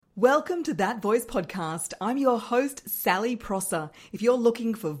Welcome to That Voice podcast. I'm your host, Sally Prosser. If you're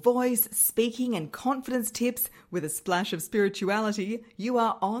looking for voice, speaking, and confidence tips with a splash of spirituality, you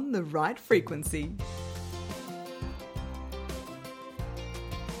are on the right frequency.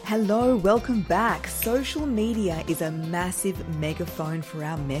 Hello, welcome back. Social media is a massive megaphone for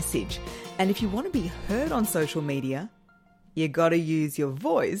our message. And if you want to be heard on social media, you got to use your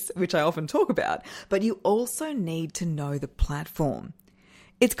voice, which I often talk about, but you also need to know the platform.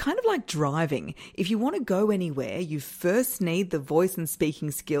 It's kind of like driving. If you want to go anywhere, you first need the voice and speaking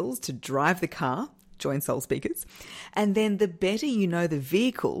skills to drive the car, join Soul Speakers, and then the better you know the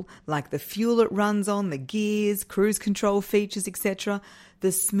vehicle, like the fuel it runs on, the gears, cruise control features, etc.,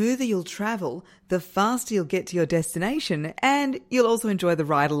 the smoother you'll travel, the faster you'll get to your destination, and you'll also enjoy the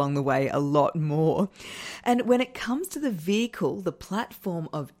ride along the way a lot more. And when it comes to the vehicle, the platform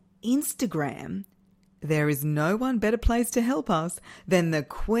of Instagram, there is no one better placed to help us than the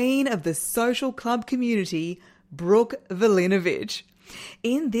queen of the social club community, Brooke Vulinovich.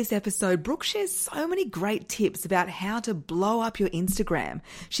 In this episode, Brooke shares so many great tips about how to blow up your Instagram.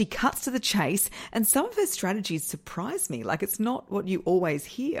 She cuts to the chase, and some of her strategies surprise me, like it's not what you always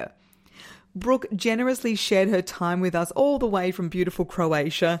hear. Brooke generously shared her time with us all the way from beautiful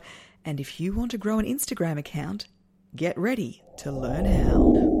Croatia. And if you want to grow an Instagram account, get ready to learn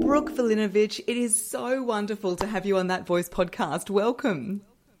how. Brooke Vulinovich, it is so wonderful to have you on That Voice podcast. Welcome.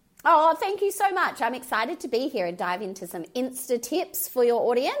 Oh, thank you so much. I'm excited to be here and dive into some Insta tips for your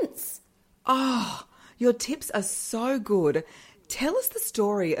audience. Oh, your tips are so good. Tell us the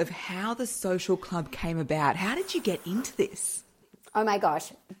story of how the social club came about. How did you get into this? Oh my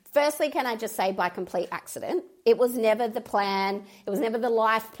gosh. Firstly, can I just say by complete accident? It was never the plan. It was never the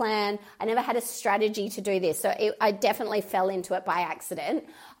life plan. I never had a strategy to do this. So I definitely fell into it by accident.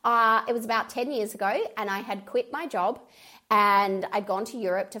 It was about 10 years ago and I had quit my job and I'd gone to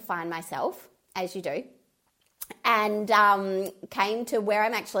Europe to find myself, as you do, and came to where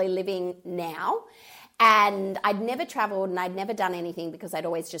I'm actually living now. And I'd never traveled and I'd never done anything because I'd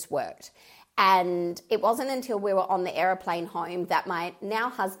always just worked. And it wasn't until we were on the aeroplane home that my now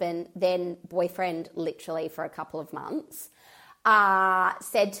husband, then boyfriend, literally for a couple of months,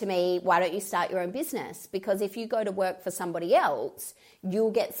 said to me, why don't you start your own business? Because if you go to work for somebody else, you'll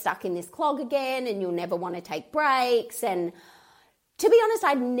get stuck in this clog again and you'll never want to take breaks. And to be honest,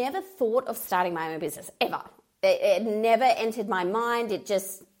 I'd never thought of starting my own business, ever. It never entered my mind. It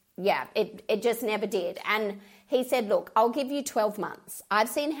just never did. And he said, look, I'll give you 12 months. I've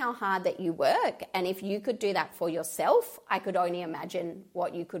seen how hard that you work. And if you could do that for yourself, I could only imagine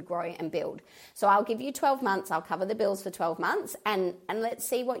what you could grow and build. So I'll give you 12 months. I'll cover the bills for 12 months and let's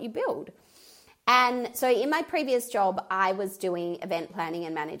see what you build. And so in my previous job, I was doing event planning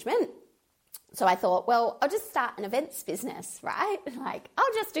and management. So I thought, well, I'll just start an events business, right? Like,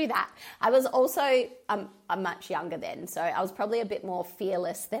 I'll just do that. I was also I'm much younger then, so I was probably a bit more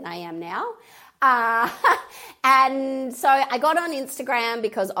fearless than I am now. And so I got on Instagram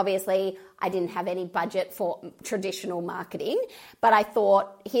because obviously I didn't have any budget for traditional marketing, but I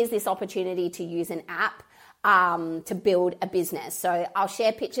thought, here's this opportunity to use an app to build a business. So I'll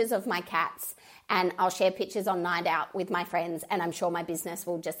share pictures of my cats and I'll share pictures on night out with my friends and I'm sure my business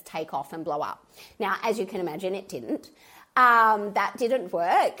will just take off and blow up. Now, as you can imagine, it didn't. That didn't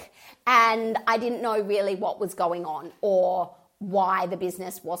work and I didn't know really what was going on or why the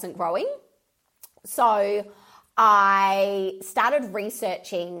business wasn't growing. So I started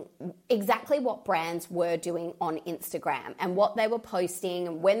researching exactly what brands were doing on Instagram and what they were posting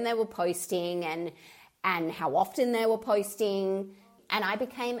and when they were posting and how often they were posting. And I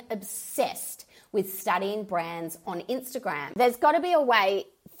became obsessed with studying brands on Instagram. There's got to be a way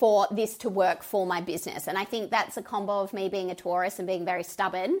for this to work for my business. And I think that's a combo of me being a Taurus and being very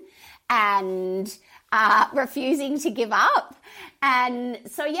stubborn and refusing to give up. And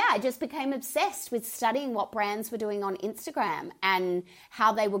so, yeah, I just became obsessed with studying what brands were doing on Instagram and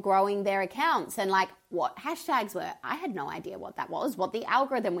how they were growing their accounts and like what hashtags were. I had no idea what that was, what the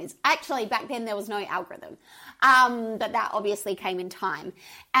algorithm was. Actually, back then there was no algorithm, but that obviously came in time.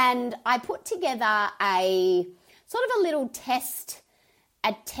 And I put together a sort of a little test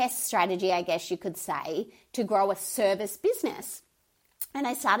strategy, I guess you could say, to grow a service business. And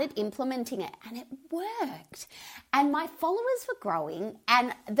I started implementing it and it worked. And my followers were growing.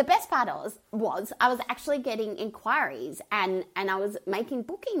 And the best part was I was actually getting inquiries and I was making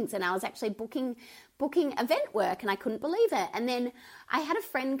bookings and I was actually booking event work and I couldn't believe it. And then I had a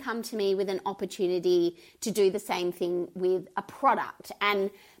friend come to me with an opportunity to do the same thing with a product. And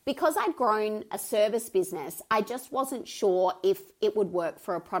because I'd grown a service business, I just wasn't sure if it would work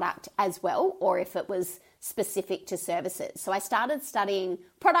for a product as well or if it was specific to services. So I started studying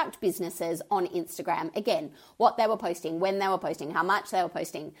product businesses on Instagram. Again, what they were posting, when they were posting, how much they were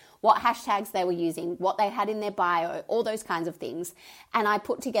posting, what hashtags they were using, what they had in their bio, all those kinds of things. And I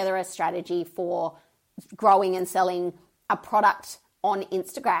put together a strategy for growing and selling a product on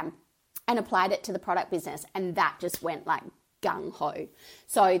Instagram and applied it to the product business. And that just went like gung-ho.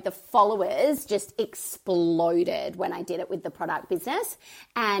 So the followers just exploded when I did it with the product business.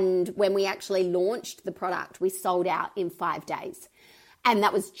 And when we actually launched the product, we sold out in 5 days. And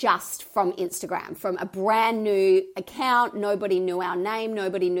that was just from Instagram, from a brand new account. Nobody knew our name.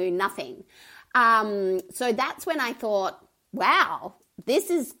 Nobody knew nothing. So that's when I thought, wow,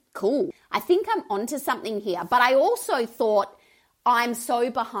 this is cool. I think I'm onto something here. But I also thought I'm so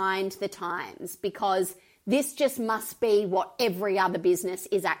behind the times because this just must be what every other business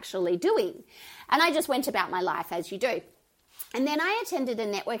is actually doing. And I just went about my life as you do. And then I attended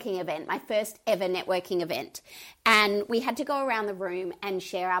a networking event, my first ever networking event. And we had to go around the room and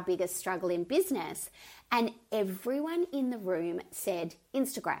share our biggest struggle in business. And everyone in the room said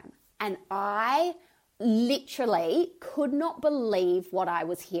Instagram. And I literally could not believe what I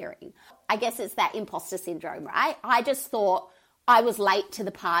was hearing. I guess it's that imposter syndrome, right? I just thought I was late to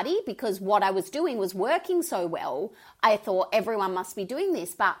the party because what I was doing was working so well. I thought everyone must be doing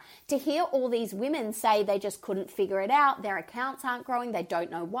this. But to hear all these women say they just couldn't figure it out, their accounts aren't growing, they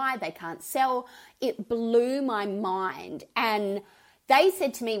don't know why, they can't sell, it blew my mind. And they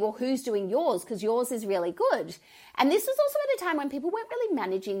said to me, well, who's doing yours? Because yours is really good. And this was also at a time when people weren't really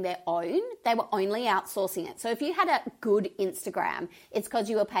managing their own. They were only outsourcing it. So if you had a good Instagram, it's because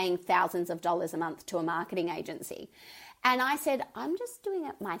you were paying thousands of dollars a month to a marketing agency. And I said, I'm just doing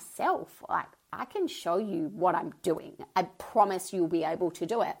it myself. Like, I can show you what I'm doing. I promise you'll be able to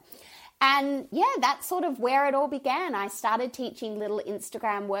do it. And yeah, that's sort of where it all began. I started teaching little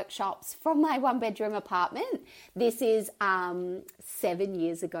Instagram workshops from my 1-bedroom apartment. This is 7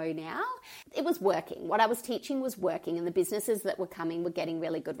 years ago now. It was working. What I was teaching was working, and the businesses that were coming were getting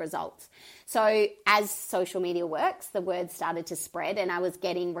really good results. So as social media works, the word started to spread, and I was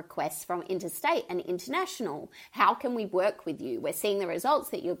getting requests from interstate and international. How can we work with you? We're seeing the results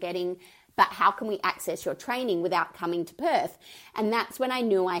that you're getting, but how can we access your training without coming to Perth? And that's when I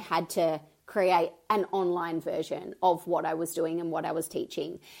knew I had to create an online version of what I was doing and what I was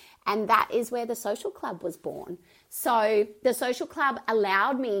teaching. And that is where the Social Club was born. So the Social Club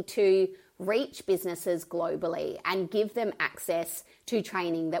allowed me to reach businesses globally and give them access to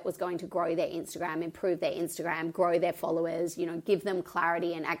training that was going to grow their Instagram, improve their Instagram, grow their followers, give them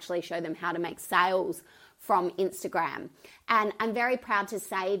clarity and actually show them how to make sales from Instagram. And I'm very proud to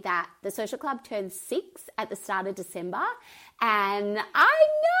say that the Social Club turned 6 at the start of December. And I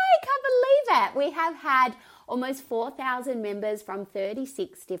can't believe it. We have had almost 4,000 members from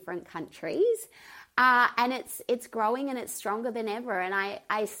 36 different countries. And it's growing and it's stronger than ever. And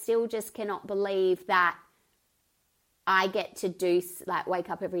I still just cannot believe that I get to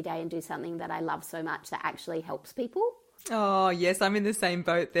wake up every day and do something that I love so much that actually helps people. Oh, yes, I'm in the same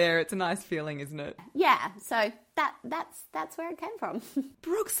boat there. It's a nice feeling, isn't it? Yeah, so that's where it came from.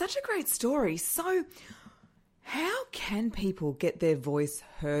 Brooke, such a great story. So how can people get their voice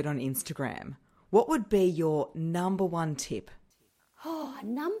heard on Instagram? What would be your number one tip? Oh,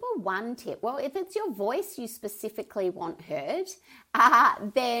 number one tip. Well, if it's your voice you specifically want heard,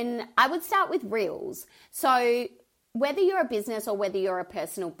 then I would start with Reels. So whether you're a business or whether you're a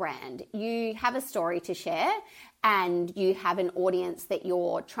personal brand, you have a story to share and you have an audience that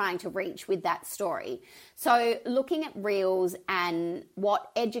you're trying to reach with that story. So looking at Reels and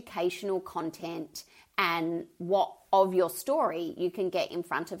what educational content and what of your story you can get in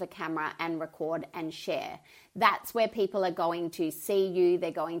front of a camera and record and share. That's where people are going to see you,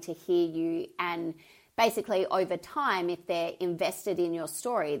 they're going to hear you, and basically over time, if they're invested in your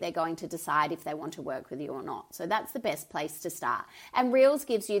story, they're going to decide if they want to work with you or not. So that's the best place to start. And Reels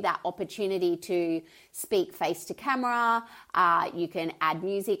gives you that opportunity to speak face to camera. You can add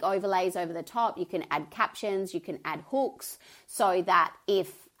music overlays over the top. You can add captions. You can add hooks so that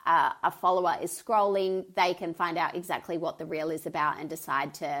if a follower is scrolling, they can find out exactly what the reel is about and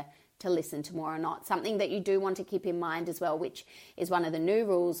decide to listen to more or not. Something that you do want to keep in mind as well, which is one of the new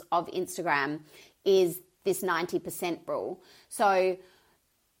rules of Instagram, is this 90% rule. So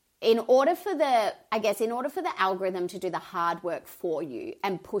in order for the algorithm to do the hard work for you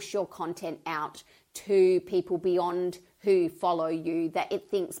and push your content out to people beyond who follow you that it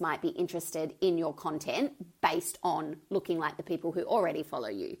thinks might be interested in your content based on looking like the people who already follow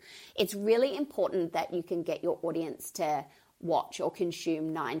you, it's really important that you can get your audience to watch or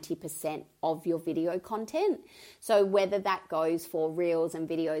consume 90% of your video content. So whether that goes for reels and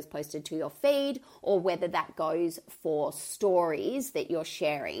videos posted to your feed, or whether that goes for stories that you're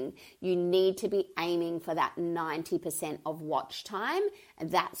sharing, you need to be aiming for that 90% of watch time.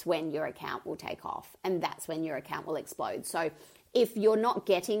 And that's when your account will take off, and that's when your account will explode. So if you're not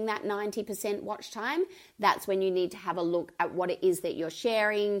getting that 90% watch time, that's when you need to have a look at what it is that you're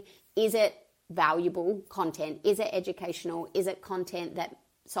sharing. Is it valuable content? Is it educational? Is it content that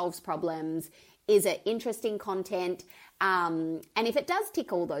solves problems? Is it interesting content? And if it does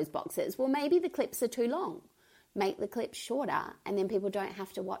tick all those boxes, well, maybe the clips are too long. Make the clips shorter, and then people don't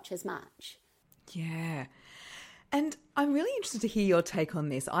have to watch as much. Yeah. And I'm really interested to hear your take on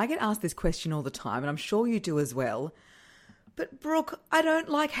this. I get asked this question all the time, and I'm sure you do as well. But Brooke, I don't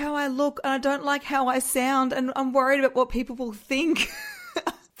like how I look, and I don't like how I sound, and I'm worried about what people will think.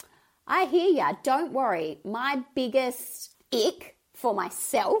 I hear ya. Don't worry. My biggest ick for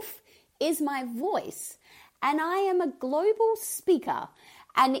myself is my voice. And I am a global speaker.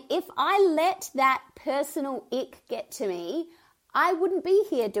 And if I let that personal ick get to me, I wouldn't be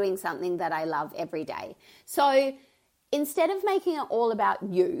here doing something that I love every day. So instead of making it all about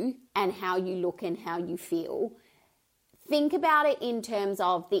you and how you look and how you feel, think about it in terms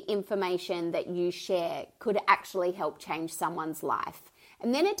of the information that you share could actually help change someone's life.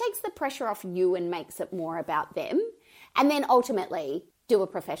 And then it takes the pressure off you and makes it more about them. And then ultimately, do a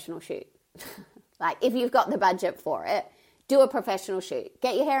professional shoot. Like, if you've got the budget for it, do a professional shoot.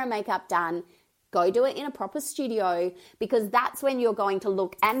 Get your hair and makeup done. Go do it in a proper studio, because that's when you're going to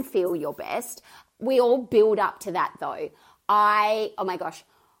look and feel your best. We all build up to that though. Oh my gosh,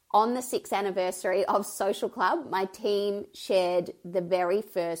 on the 6th anniversary of Social Club, my team shared the very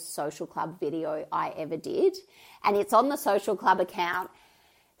first Social Club video I ever did. And it's on the Social Club account.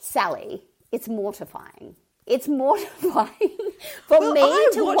 Sally, it's mortifying. It's mortifying for me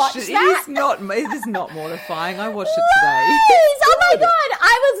to watch that. It is not mortifying. I watched it today. Oh my God.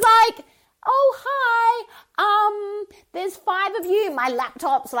 I was like, oh, hi. There's 5 of you. My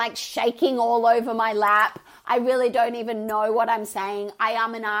laptop's like shaking all over my lap. I really don't even know what I'm saying. I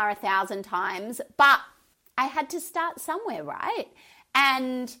and ah 1,000 times, but I had to start somewhere, right?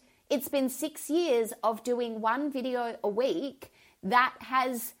 And it's been 6 years of doing one video a week that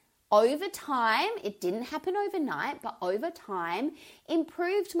has, over time, it didn't happen overnight, but over time,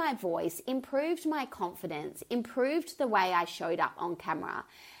 improved my voice, improved my confidence, improved the way I showed up on camera.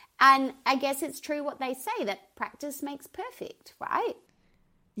 And I guess it's true what they say, that practice makes perfect, right?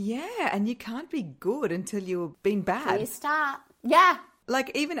 Yeah, and you can't be good until you've been bad. Until you start. Yeah.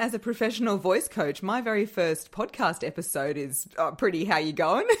 Like, even as a professional voice coach, my very first podcast episode is pretty how you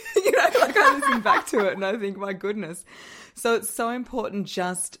going? Like, I listen back to it and I think, my goodness. So it's so important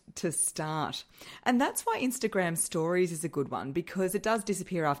just to start. And that's why Instagram stories is a good one, because it does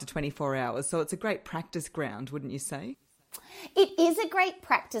disappear after 24 hours. So it's a great practice ground, wouldn't you say? It is a great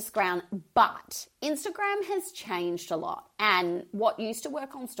practice ground, but Instagram has changed a lot, and what used to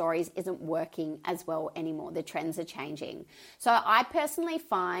work on stories isn't working as well anymore. The trends are changing. So I personally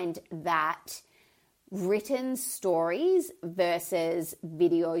find that written stories versus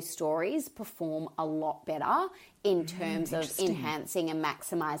video stories perform a lot better in terms of enhancing and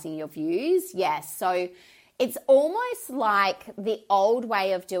maximizing your views. Yes, so it's almost like the old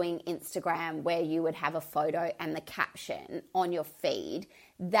way of doing Instagram, where you would have a photo and the caption on your feed.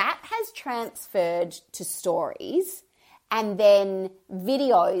 That has transferred to stories, and then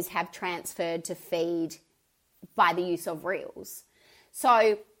videos have transferred to feed by the use of reels.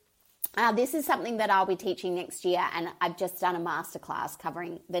 So this is something that I'll be teaching next year, and I've just done a masterclass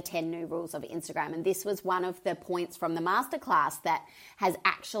covering the 10 new rules of Instagram. And this was one of the points from the masterclass that has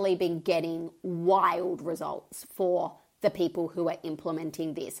actually been getting wild results for the people who are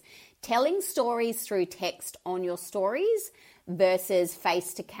implementing this. Telling stories through text on your stories versus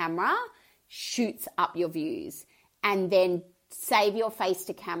face to camera shoots up your views. And then save your face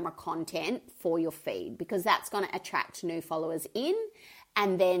to camera content for your feed, because that's going to attract new followers in.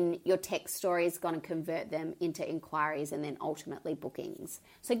 And then your text story is going to convert them into inquiries and then ultimately bookings.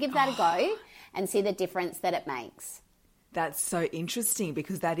 So give that a go and see the difference that it makes. That's so interesting,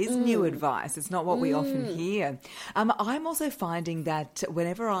 because that is new advice. It's not what we often hear. I'm also finding that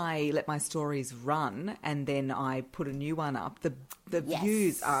whenever I let my stories run and then I put a new one up, the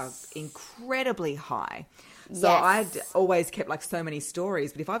views are incredibly high. So I'd always kept like so many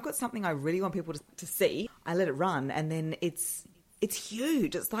stories. But if I've got something I really want people to see, I let it run, and then it's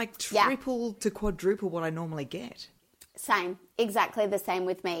huge. It's like triple to quadruple what I normally get. Same. Exactly the same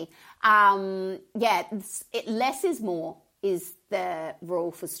with me. Less is more is the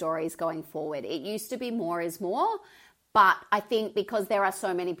rule for stories going forward. It used to be more is more, But I think because there are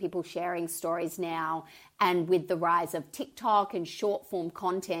so many people sharing stories now, and with the rise of TikTok and short form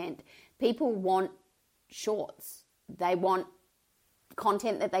content, people want shorts. They want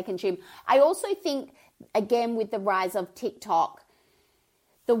content that they consume. I also think, again, with the rise of TikTok,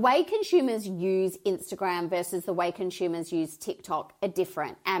 the way consumers use Instagram versus the way consumers use TikTok are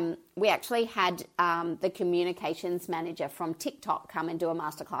different. And we actually had the communications manager from TikTok come and do a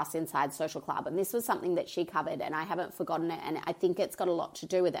masterclass inside Social Club. And this was something that she covered, and I haven't forgotten it. And I think it's got a lot to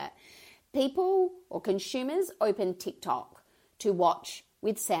do with it. People or consumers open TikTok to watch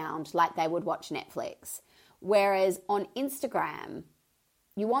with sound like they would watch Netflix. Whereas on Instagram,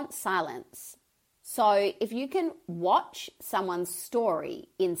 you want silence. So if you can watch someone's story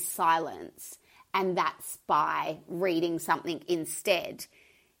in silence, and that's by reading something instead,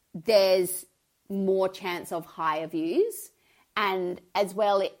 there's more chance of higher views. And as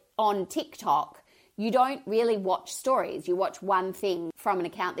well, on TikTok, you don't really watch stories. You watch one thing from an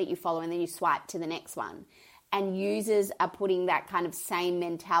account that you follow, and then you swipe to the next one. And users are putting that kind of same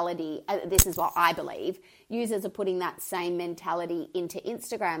mentality, this is what I believe, users are putting that same mentality into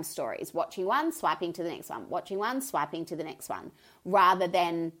Instagram stories, watching one, swiping to the next one, watching one, swiping to the next one, rather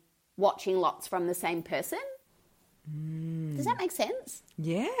than watching lots from the same person. Does that make sense?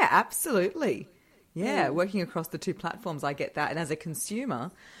 Yeah, absolutely. Yeah, working across the two platforms, I get that. And as a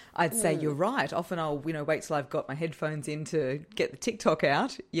consumer, I'd say you're right. Often I'll, wait till I've got my headphones in to get the TikTok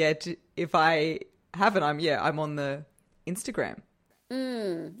out. Yet if I haven't, I'm on the Instagram.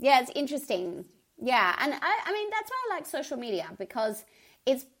 Yeah, it's interesting. Yeah, and I mean, that's why I like social media, because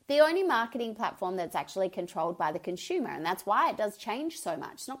it's the only marketing platform that's actually controlled by the consumer, and that's why it does change so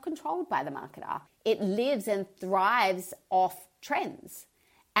much. It's not controlled by the marketer. It lives and thrives off trends.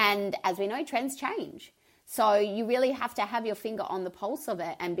 And as we know, trends change. So you really have to have your finger on the pulse of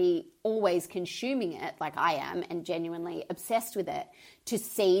it and be always consuming it, like I am, and genuinely obsessed with it, to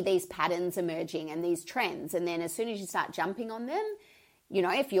see these patterns emerging and these trends. And then as soon as you start jumping on them,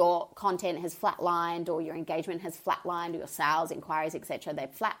 if your content has flatlined or your engagement has flatlined or your sales, inquiries, etc.,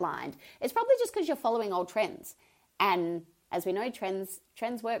 they've flatlined, it's probably just because you're following old trends. And as we know, trends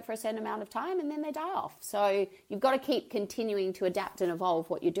work for a certain amount of time and then they die off. So you've got to keep continuing to adapt and evolve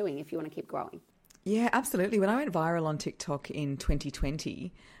what you're doing if you want to keep growing. Yeah, absolutely. When I went viral on TikTok in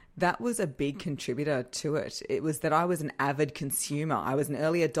 2020, that was a big contributor to it. It was that I was an avid consumer. I was an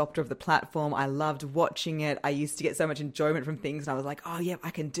early adopter of the platform. I loved watching it. I used to get so much enjoyment from things, and I was like, oh, yeah, I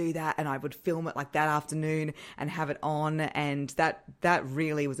can do that. And I would film it like that afternoon and have it on. And that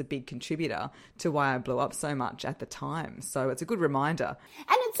really was a big contributor to why I blew up so much at the time. So it's a good reminder. And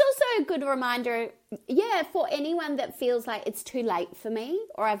it's also a good reminder, for anyone that feels like it's too late for me,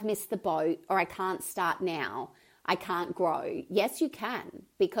 or I've missed the boat, or I can't start now, I can't grow. Yes, you can,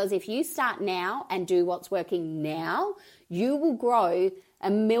 because if you start now and do what's working now, you will grow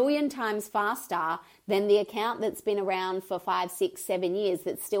 1,000,000 times faster than the account that's been around for 5, 6, 7 years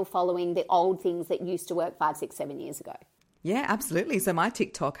that's still following the old things that used to work 5, 6, 7 years ago. Yeah, absolutely. So my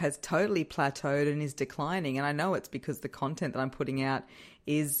TikTok has totally plateaued and is declining. And I know it's because the content that I'm putting out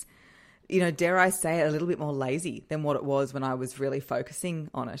is, dare I say it, a little bit more lazy than what it was when I was really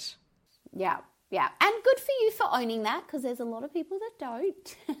focusing on it. Yeah. Yeah, and good for you for owning that, because there's a lot of people that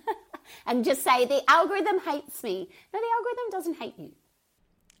don't. And just say, the algorithm hates me. No, the algorithm doesn't hate you.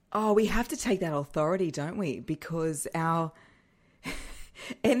 Oh, we have to take that authority, don't we? Because our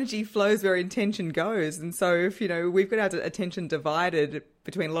energy flows where intention goes. And so if, we've got our attention divided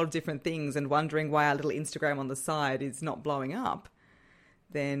between a lot of different things and wondering why our little Instagram on the side is not blowing up,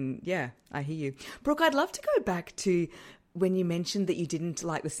 then, yeah, I hear you. Brooke, I'd love to go back to when you mentioned that you didn't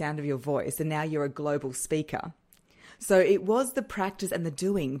like the sound of your voice and now you're a global speaker. So it was the practice and the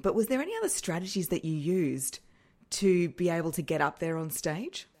doing, but was there any other strategies that you used to be able to get up there on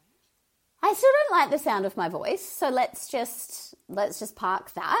stage? I still don't like the sound of my voice, so let's just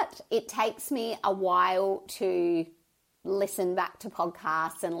park that. It takes me a while to listen back to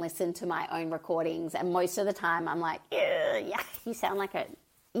podcasts and listen to my own recordings, and most of the time I'm like, yeah, you sound like an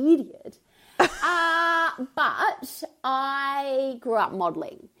idiot. But I grew up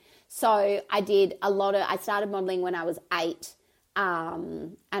modeling. So I started modeling when I was 8,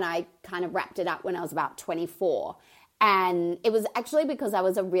 and I kind of wrapped it up when I was about 24. And it was actually because I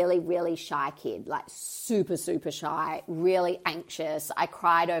was a really, really shy kid, like super, super shy, really anxious. I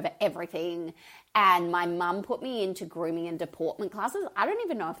cried over everything. And my mum put me into grooming and deportment classes. I don't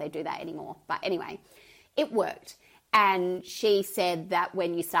even know if they do that anymore. But anyway, it worked. And she said that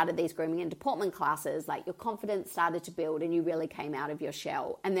when you started these grooming and deportment classes, like your confidence started to build and you really came out of your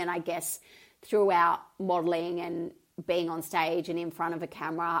shell. And then I guess throughout modeling and being on stage and in front of a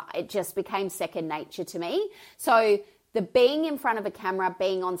camera, it just became second nature to me. So the being in front of a camera,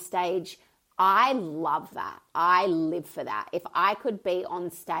 being on stage, I love that. I live for that. If I could be on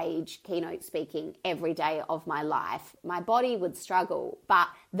stage keynote speaking every day of my life, my body would struggle. But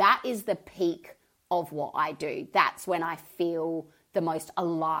that is the peak of what I do. That's when I feel the most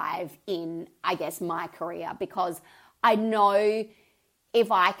alive in, I guess, my career, because I know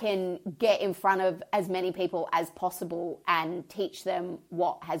if I can get in front of as many people as possible and teach them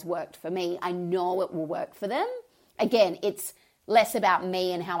what has worked for me, I know it will work for them. Again, it's less about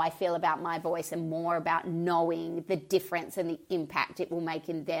me and how I feel about my voice and more about knowing the difference and the impact it will make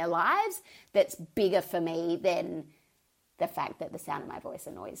in their lives. That's bigger for me than the fact that the sound of my voice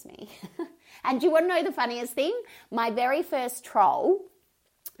annoys me. And do you want to know the funniest thing? My very first troll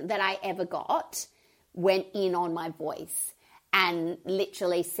that I ever got went in on my voice and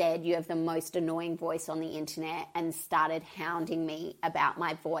literally said, "You have the most annoying voice on the internet," and started hounding me about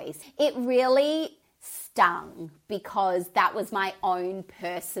my voice. It really stung because that was my own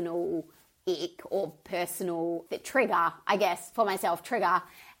personal ick or personal trigger, I guess, for myself, trigger.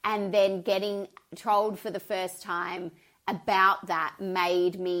 And then getting trolled for the first time about that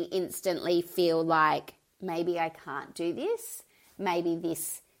made me instantly feel like maybe I can't do this. Maybe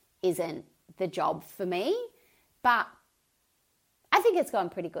this isn't the job for me. But I think it's gone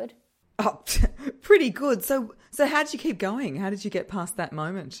pretty good. Oh, pretty good. So how did you keep going? How did you get past that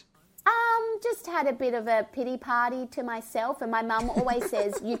moment? Just had a bit of a pity party to myself, and my mum always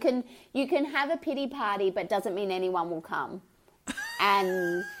says you can have a pity party, but doesn't mean anyone will come.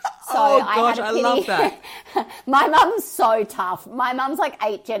 And so I love that. My mum's so tough. My mum's like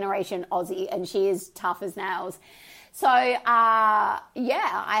 8th generation Aussie, and she is tough as nails. So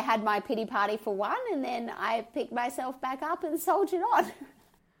I had my pity party for one, and then I picked myself back up and soldiered on.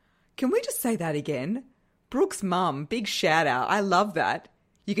 Can we just say that again? Brooke's mum, big shout out. I love that.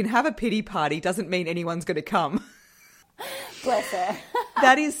 You can have a pity party, doesn't mean anyone's going to come. Bless her.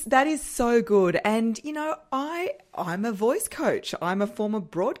 That is so good. And, you know, I'm a voice coach. I'm a former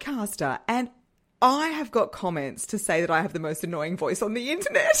broadcaster. And I have got comments to say that I have the most annoying voice on the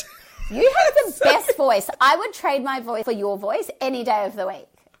internet. You have the best voice. I would trade my voice for your voice any day of the week.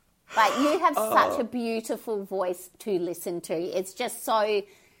 Like, you have such a beautiful voice to listen to. It's just so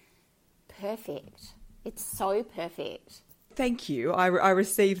perfect. It's so perfect. Thank you. I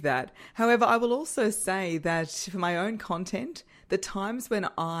received that. However, I will also say that for my own content, the times when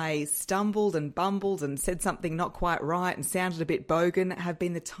I stumbled and bumbled and said something not quite right and sounded a bit bogan have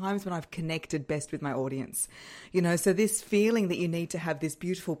been the times when I've connected best with my audience. You know, so this feeling that you need to have this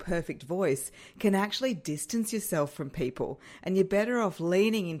beautiful, perfect voice can actually distance yourself from people, and you're better off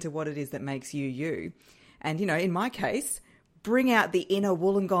leaning into what it is that makes you you. And, you know, in my case, bring out the inner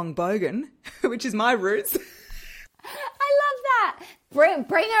Wollongong bogan, which is my roots. I love that.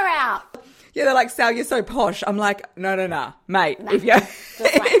 Bring her out. Yeah, they're like, Sal, you're so posh. I'm like, no, mate. Nah,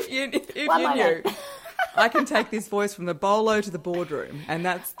 if you knew, I can take this voice from the bolo to the boardroom, and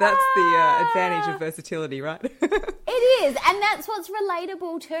that's the advantage of versatility, right? It is, and that's what's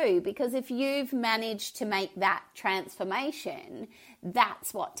relatable too. Because if you've managed to make that transformation,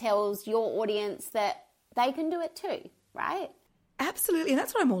 that's what tells your audience that they can do it too, right? Absolutely. And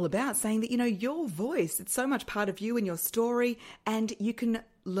that's what I'm all about, saying that, you know, your voice, it's so much part of you and your story, and you can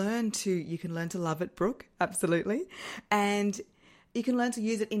learn to love it, Brooke. Absolutely. And you can learn to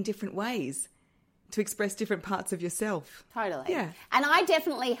use it in different ways to express different parts of yourself. Totally. Yeah. And I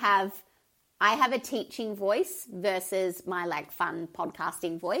definitely have a teaching voice versus my like fun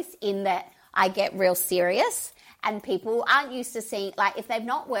podcasting voice, in that I get real serious and people aren't used to seeing, like, if they've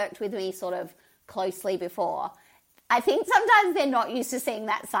not worked with me sort of closely before, I think sometimes they're not used to seeing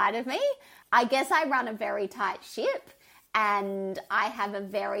that side of me. I guess I run a very tight ship, and I have a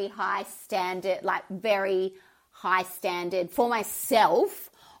very high standard for myself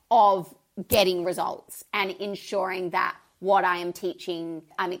of getting results and ensuring that what I am teaching,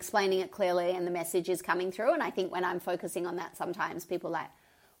 I'm explaining it clearly and the message is coming through. And I think when I'm focusing on that, sometimes people are like,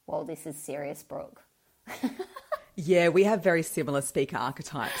 well, this is serious, Brooke. Yeah, we have very similar speaker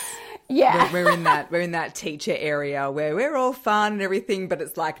archetypes. Yeah. We're in that teacher area where we're all fun and everything, but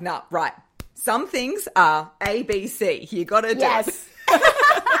it's like, nah, right. Some things are A, B, C. You got to do it.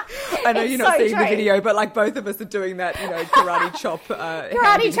 I know you're not seeing the video, but like both of us are doing that, you know, karate chop.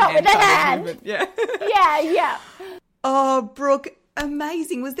 Karate chop with the hand. Movement. Yeah. Yeah. Oh, Brooke,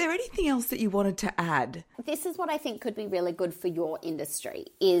 amazing. Was there anything else that you wanted to add? This is what I think could be really good for your industry,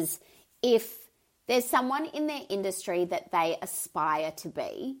 is if there's someone in their industry that they aspire to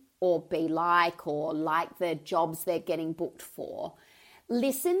be, or be like, or like the jobs they're getting booked for,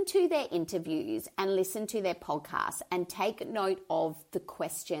 listen to their interviews and listen to their podcasts and take note of the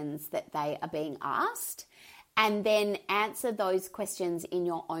questions that they are being asked, and then answer those questions in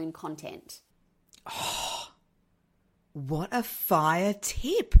your own content. What a fire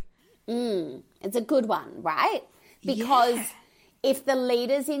tip. It's a good one, right? Because if the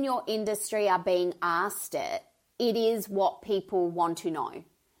leaders in your industry are being asked it, it is what people want to know.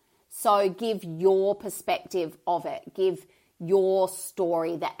 So give your perspective of it. Give your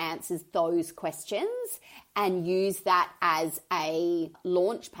story that answers those questions and use that as a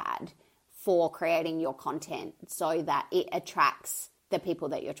launch pad for creating your content so that it attracts the people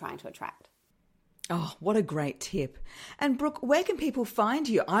that you're trying to attract. Oh, what a great tip. And Brooke, where can people find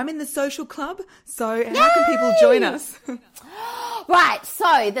you? I'm in the social club, so how can people join us? Right,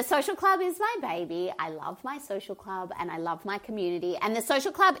 so the social club is my baby. I love my social club and I love my community. And the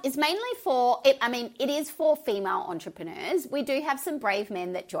social club is mainly it is for female entrepreneurs. We do have some brave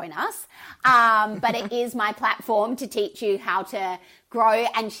men that join us, but it is my platform to teach you how to grow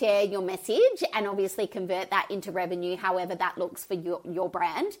and share your message and obviously convert that into revenue, however that looks for your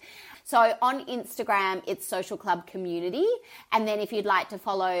brand. So on Instagram, it's Social Club Community. And then if you'd like to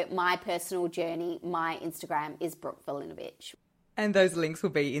follow my personal journey, my Instagram is Brooke Vulinovich. And those links will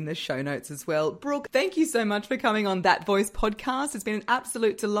be in the show notes as well. Brooke, thank you so much for coming on That Voice podcast. It's been an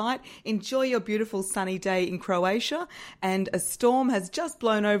absolute delight. Enjoy your beautiful sunny day in Croatia. And a storm has just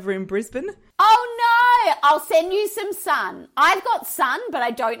blown over in Brisbane. Oh no, I'll send you some sun. I've got sun, but I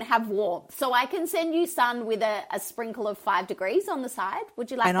don't have warmth. So I can send you sun with a sprinkle of 5 degrees on the side.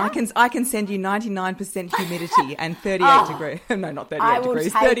 Would you like that? And I can send you 99% humidity and 38 degrees. No, not 38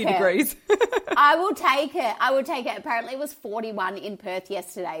 degrees, 30 degrees. I will take it. I will take it. Apparently it was 41 in Perth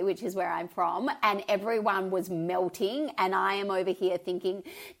yesterday, which is where I'm from, and everyone was melting, and I am over here thinking,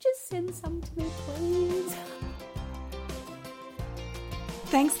 just send some to me, please.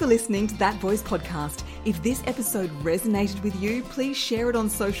 Thanks for listening to That Voice podcast. If this episode resonated with you, please share it on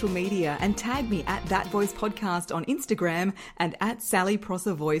social media and tag me at That Voice podcast on Instagram and at Sally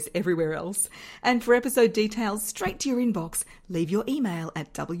Prosser Voice everywhere else. And for episode details straight to your inbox, leave your email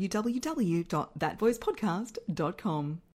at www.thatvoicepodcast.com.